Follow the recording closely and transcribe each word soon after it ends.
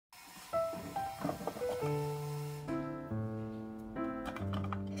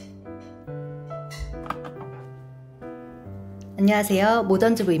안녕하세요.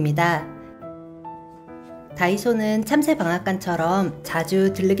 모던주부입니다. 다이소는 참새방앗간처럼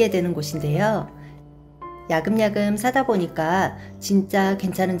자주 들르게 되는 곳인데요. 야금야금 사다 보니까 진짜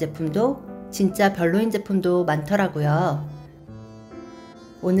괜찮은 제품도 진짜 별로인 제품도 많더라고요.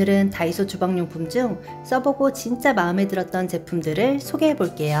 오늘은 다이소 주방용품 중 써보고 진짜 마음에 들었던 제품들을 소개해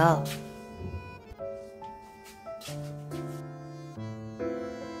볼게요.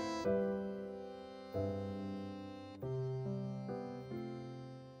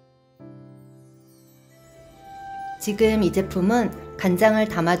 지금 이 제품은 간장을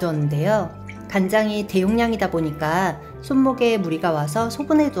담아두었는데요. 간장이 대용량이다 보니까 손목에 무리가 와서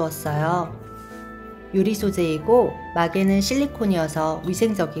소분해 두었어요. 유리 소재이고 막에는 실리콘이어서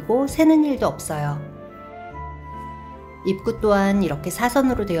위생적이고 새는 일도 없어요. 입구 또한 이렇게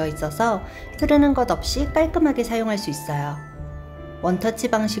사선으로 되어 있어서 흐르는 것 없이 깔끔하게 사용할 수 있어요.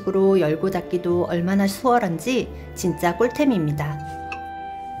 원터치 방식으로 열고 닫기도 얼마나 수월한지 진짜 꿀템입니다.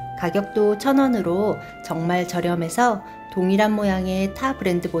 가격도 1,000원으로 정말 저렴해서 동일한 모양의 타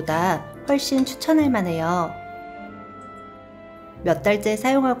브랜드보다 훨씬 추천할 만해요. 몇 달째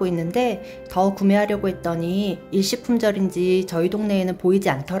사용하고 있는데 더 구매하려고 했더니 일시품절인지 저희 동네에는 보이지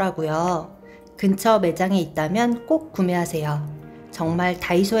않더라고요. 근처 매장에 있다면 꼭 구매하세요. 정말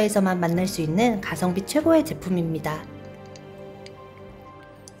다이소에서만 만날 수 있는 가성비 최고의 제품입니다.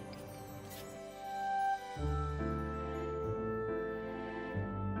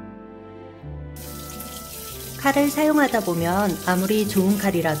 칼을 사용하다 보면 아무리 좋은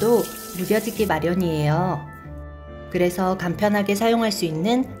칼이라도 무뎌지기 마련이에요. 그래서 간편하게 사용할 수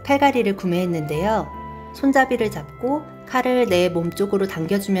있는 칼갈이를 구매했는데요. 손잡이를 잡고 칼을 내 몸쪽으로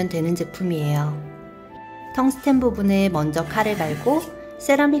당겨주면 되는 제품이에요. 텅스텐 부분에 먼저 칼을 갈고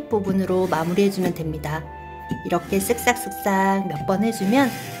세라믹 부분으로 마무리해주면 됩니다. 이렇게 쓱싹쓱싹 몇 번 해주면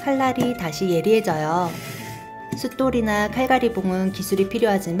칼날이 다시 예리해져요. 숫돌이나 칼갈이봉은 기술이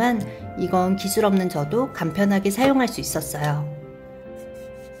필요하지만 이건 기술 없는 저도 간편하게 사용할 수 있었어요.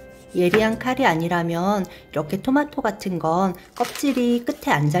 예리한 칼이 아니라면 이렇게 토마토 같은 건 껍질이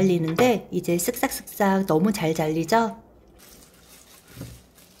끝에 안 잘리는데 이제 쓱싹쓱싹 너무 잘 잘리죠?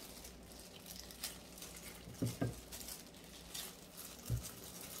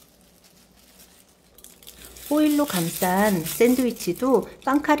 호일로 감싼 샌드위치도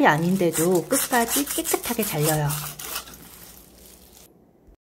빵칼이 아닌데도 끝까지 깨끗하게 잘려요.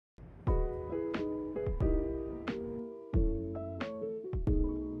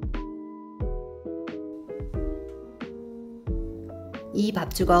 이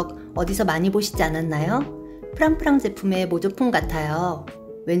밥주걱 어디서 많이 보시지 않았나요? 프랑프랑 제품의 모조품 같아요.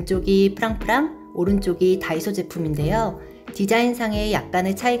 왼쪽이 프랑프랑, 오른쪽이 다이소 제품인데요. 디자인상에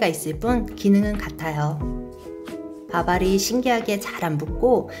약간의 차이가 있을 뿐 기능은 같아요. 밥알이 신기하게 잘 안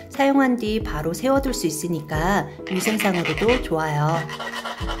붙고 사용한 뒤 바로 세워둘 수 있으니까 위생상으로도 좋아요.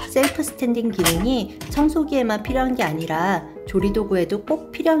 셀프 스탠딩 기능이 청소기에만 필요한 게 아니라 조리도구에도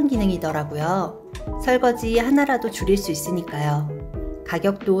꼭 필요한 기능이더라고요. 설거지 하나라도 줄일 수 있으니까요.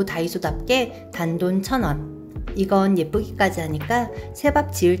 가격도 다이소답게 단돈 1,000원. 이건 예쁘기까지 하니까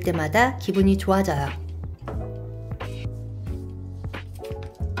새밥 지을 때마다 기분이 좋아져요.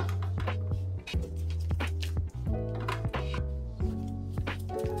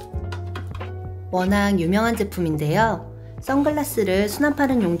 워낙 유명한 제품인데요. 선글라스를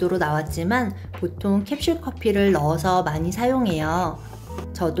수납하는 용도로 나왔지만 보통 캡슐 커피를 넣어서 많이 사용해요.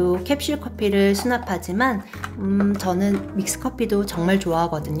 저도 캡슐 커피를 수납하지만 저는 믹스커피도 정말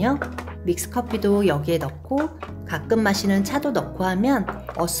좋아하거든요. 믹스커피도 여기에 넣고 가끔 마시는 차도 넣고 하면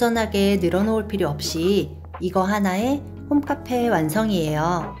어수선하게 늘어놓을 필요 없이 이거 하나에 홈카페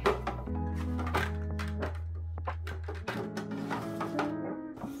완성이에요.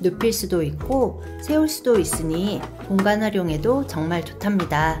 눕힐 수도 있고 세울 수도 있으니 공간 활용에도 정말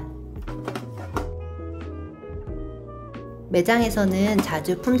좋답니다. 매장에서는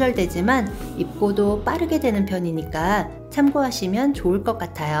자주 품절되지만 입고도 빠르게 되는 편이니까 참고하시면 좋을 것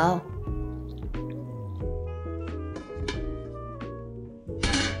같아요.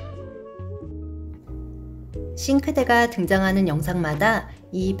 싱크대가 등장하는 영상마다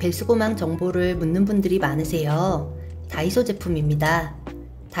이 배수구망 정보를 묻는 분들이 많으세요. 다이소 제품입니다.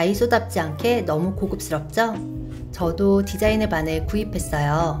 다이소답지 않게 너무 고급스럽죠? 저도 디자인에 반해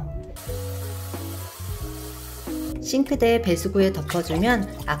구입했어요. 싱크대 배수구에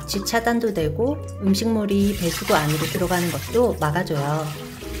덮어주면 악취 차단도 되고 음식물이 배수구 안으로 들어가는 것도 막아줘요.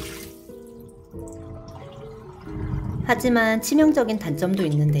 하지만 치명적인 단점도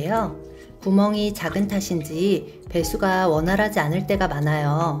있는데요. 구멍이 작은 탓인지 배수가 원활하지 않을 때가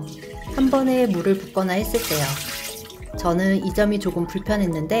많아요. 한 번에 물을 붓거나 했을 때요. 저는 이 점이 조금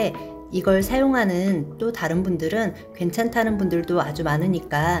불편했는데 이걸 사용하는 또 다른 분들은 괜찮다는 분들도 아주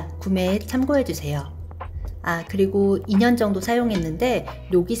많으니까 구매에 참고해주세요. 그리고 2년 정도 사용했는데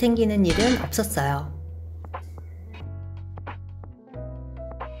녹이 생기는 일은 없었어요.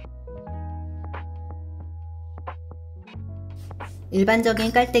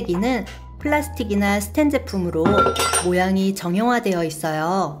 일반적인 깔때기는 플라스틱이나 스텐 제품으로 모양이 정형화되어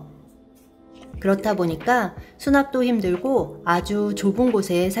있어요. 그렇다 보니까 수납도 힘들고 아주 좁은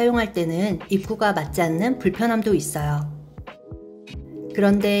곳에 사용할 때는 입구가 맞지 않는 불편함도 있어요.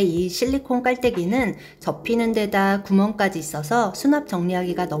 그런데 이 실리콘 깔때기는 접히는 데다 구멍까지 있어서 수납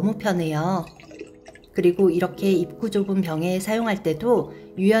정리하기가 너무 편해요. 그리고 이렇게 입구 좁은 병에 사용할 때도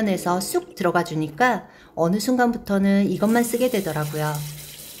유연해서 쑥 들어가 주니까 어느 순간부터는 이것만 쓰게 되더라고요.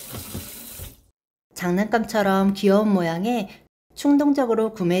 장난감처럼 귀여운 모양에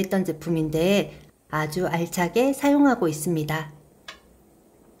충동적으로 구매했던 제품인데 아주 알차게 사용하고 있습니다.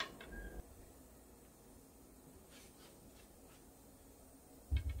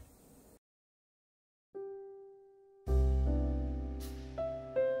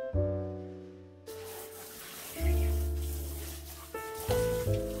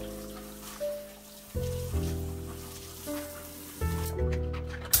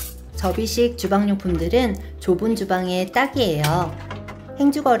 접이식 주방용품들은 좁은 주방에 딱이에요.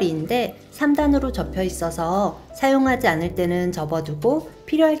 행주걸이인데 3단으로 접혀 있어서 사용하지 않을 때는 접어두고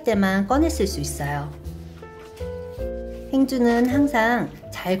필요할 때만 꺼내 쓸 수 있어요. 행주는 항상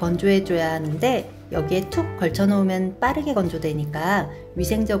잘 건조해줘야 하는데 여기에 툭 걸쳐 놓으면 빠르게 건조되니까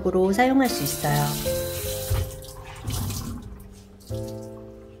위생적으로 사용할 수 있어요.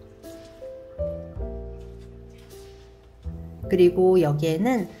 그리고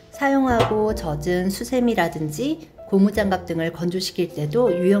여기에는 사용하고 젖은 수세미라든지 고무장갑 등을 건조시킬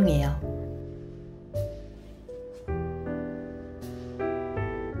때도 유용해요.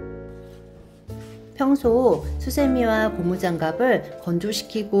 평소 수세미와 고무장갑을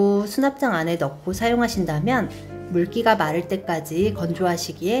건조시키고 수납장 안에 넣고 사용하신다면 물기가 마를 때까지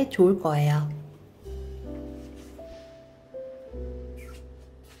건조하시기에 좋을 거예요.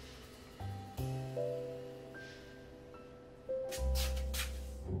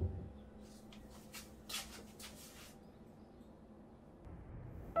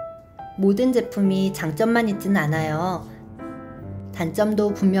 모든 제품이 장점만 있지는 않아요.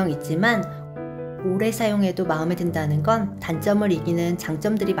 단점도 분명 있지만 오래 사용해도 마음에 든다는 건 단점을 이기는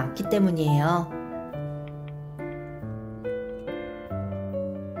장점들이 많기 때문이에요.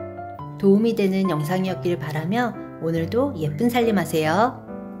 도움이 되는 영상이었길 바라며 오늘도 예쁜 살림하세요.